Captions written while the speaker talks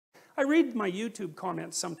I read my YouTube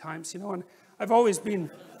comments sometimes, you know, and I've always been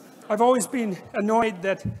annoyed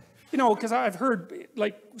that, you know, because I've heard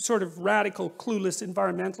like sort of radical, clueless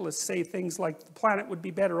environmentalists say things like the planet would be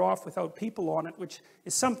better off without people on it, which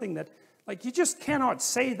is something that, like, you just cannot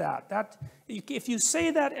say that. If you say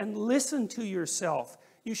that and listen to yourself,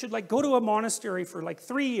 you should like go to a monastery for like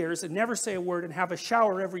 3 years and never say a word and have a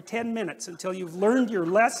shower every 10 minutes until you've learned your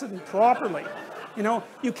lesson properly. You know,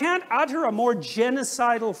 you can't utter a more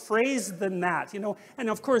genocidal phrase than that, you know, and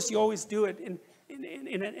of course you always do it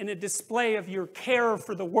in a display of your care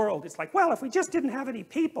for the world. It's like, well, if we just didn't have any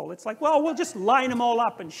people, it's like, well, we'll just line them all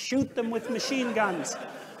up and shoot them with machine guns.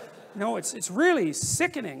 No, it's really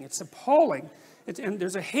sickening. It's appalling. And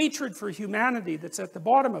there's a hatred for humanity that's at the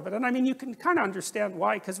bottom of it. And I mean, you can kind of understand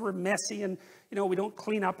why, because we're messy and, you know, we don't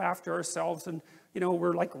clean up after ourselves and, you know,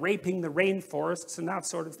 we're like raping the rainforests and that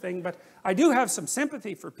sort of thing. But I do have some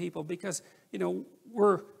sympathy for people because, you know,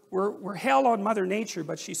 we're hell on Mother Nature,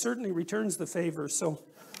 but she certainly returns the favor, so.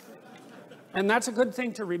 And that's a good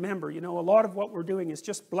thing to remember. You know, a lot of what we're doing is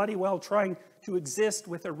just bloody well trying to exist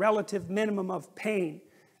with a relative minimum of pain.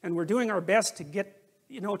 And we're doing our best to get,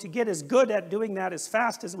 you know, to get as good at doing that as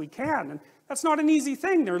fast as we can. And that's not an easy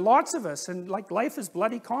thing. There are lots of us, and like life is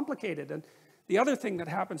bloody complicated. And the other thing that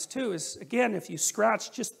happens too is, again, if you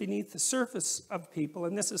scratch just beneath the surface of people,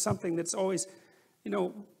 and this is something that's always, you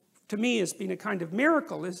know, to me has been a kind of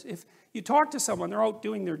miracle, is if you talk to someone, they're out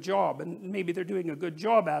doing their job, and maybe they're doing a good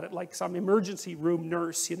job at it, like some emergency room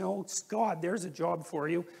nurse, you know, God, there's a job for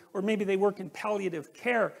you. Or maybe they work in palliative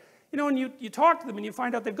care. You know, and you talk to them and you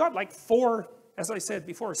find out they've got like 4, as I said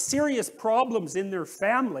before, serious problems in their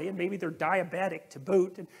family, and maybe they're diabetic to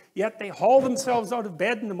boot, and yet they haul themselves out of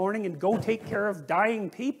bed in the morning and go take care of dying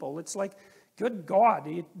people. It's like, good God,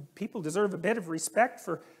 people deserve a bit of respect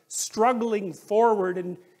for struggling forward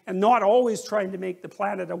and not always trying to make the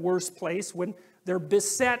planet a worse place when they're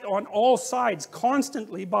beset on all sides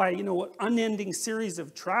constantly by, you know, an unending series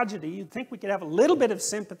of tragedy. You'd think we could have a little bit of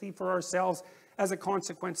sympathy for ourselves as a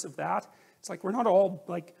consequence of that. It's like we're not all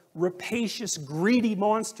like rapacious, greedy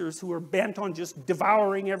monsters who are bent on just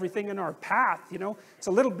devouring everything in our path, you know. It's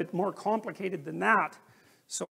a little bit more complicated than that. So